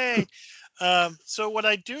success. Yay. So what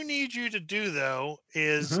I do need you to do though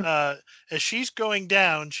is as she's going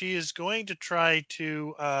down, she is going to try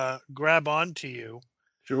to grab onto you.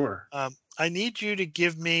 Sure. I need you to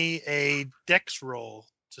give me a dex roll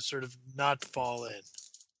to sort of not fall in.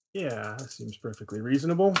 Yeah, that seems perfectly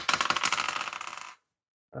reasonable.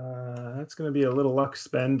 That's going to be a little luck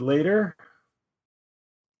spend later.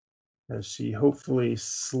 As she hopefully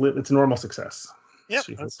it's a normal success. Yep,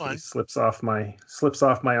 she that's fine. Slips off my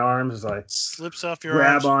arms as I slips off your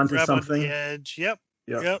grab arms, onto grab something. Onto the edge. Yep.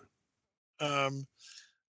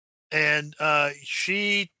 And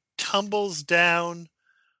she tumbles down,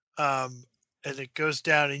 and it goes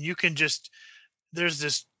down, and you can there's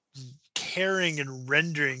this tearing and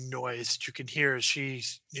rending noise that you can hear as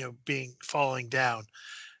she's falling down.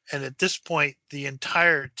 And at this point, the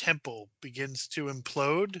entire temple begins to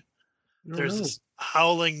implode. There's this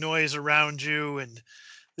howling noise around you, and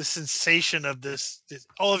the sensation of this.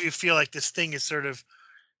 All of you feel like this thing is sort of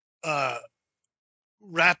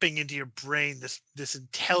wrapping into your brain. This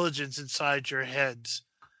intelligence inside your heads,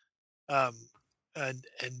 and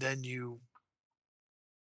then you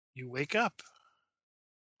wake up.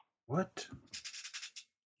 What?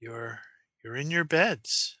 You're in your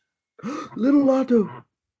beds. Little Otto.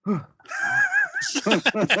 Huh.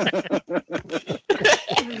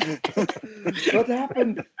 What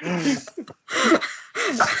happened?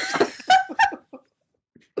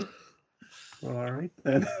 All right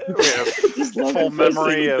then. We have full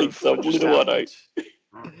memory of what just happened.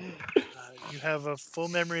 You have a full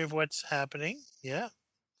memory of what's happening. Yeah.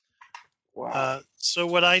 Wow. So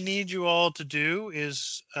what I need you all to do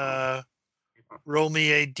is roll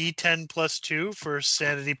me a D10 plus 2 for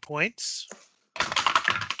sanity points.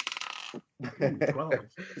 12.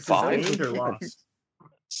 Is 5 gained or lost?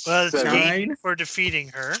 Well, it's 9 gained for defeating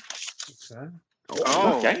her. Okay.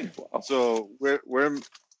 Oh, Okay. so we're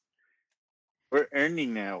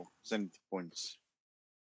earning now sanity points.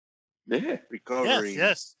 Yeah. Recovery.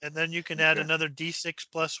 Yes. And then you can add another D6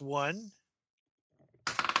 plus 1.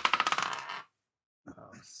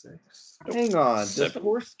 6. Hang on. Does 7.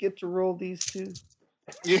 Horse get to roll these too?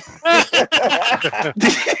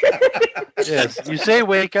 Yes, you say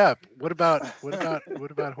wake up. What about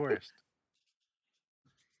Horst?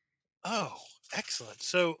 Oh, excellent.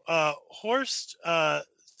 So, Horst, at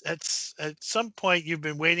some point you've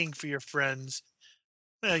been waiting for your friends,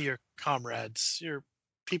 your comrades, your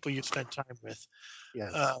people you spent time with,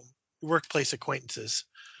 Yes. workplace acquaintances,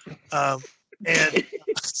 and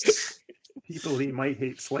people he might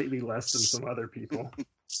hate slightly less than some other people.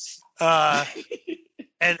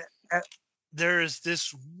 And there is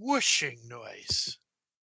this whooshing noise.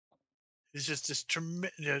 It's just this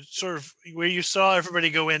tremendous, sort of where you saw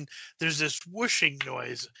everybody go in. There's this whooshing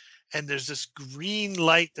noise, and there's this green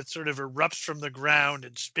light that sort of erupts from the ground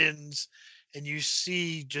and spins, and you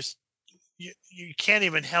see just you can't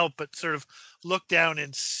even help but sort of look down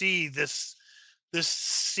and see this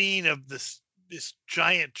scene of this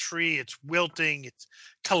giant tree. It's wilting, it's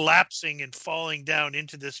collapsing and falling down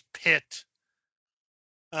into this pit.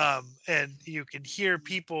 And you can hear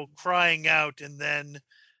people crying out, and then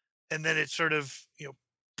it sort of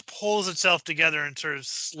pulls itself together and sort of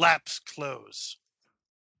slaps close.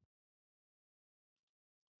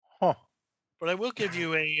 Huh. But I will give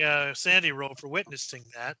you a Sandy roll for witnessing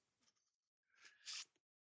that.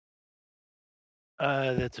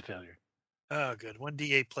 That's a failure. Oh, good.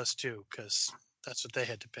 1d8 plus 2, because that's what they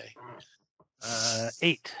had to pay.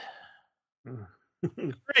 8.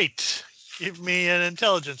 Great. Give me an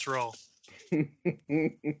intelligence roll. Great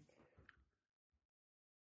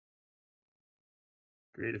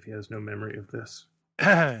if he has no memory of this.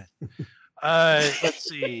 Let's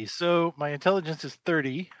see. So my intelligence is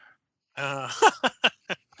 30.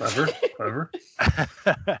 Clever.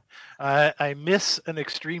 I miss an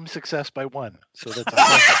extreme success by 1. So that's a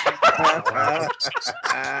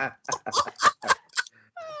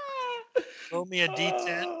Roll me a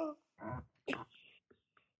d10.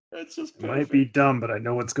 That's just It might be dumb, but I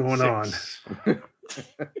know what's going 6. on.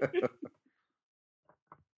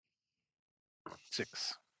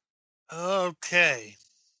 6. Okay.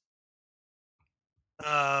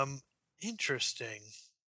 Interesting.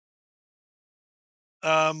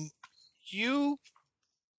 You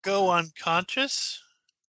go unconscious,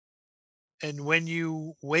 and when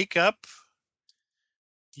you wake up,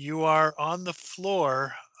 you are on the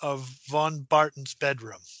floor of Von Barton's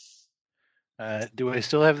bedroom. Do I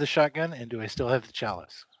still have the shotgun, and do I still have the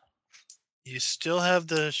chalice? You still have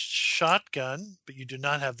the shotgun, but you do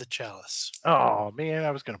not have the chalice. Oh man,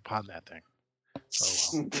 I was going to pawn that thing. Oh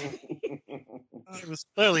well. It was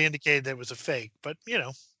clearly indicated that it was a fake, but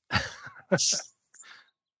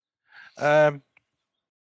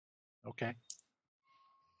Okay.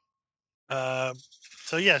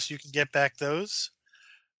 So yes, you can get back those,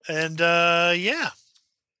 and yeah,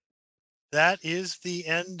 that is the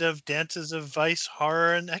end of Dances of Vice,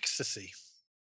 Horror, and Ecstasy.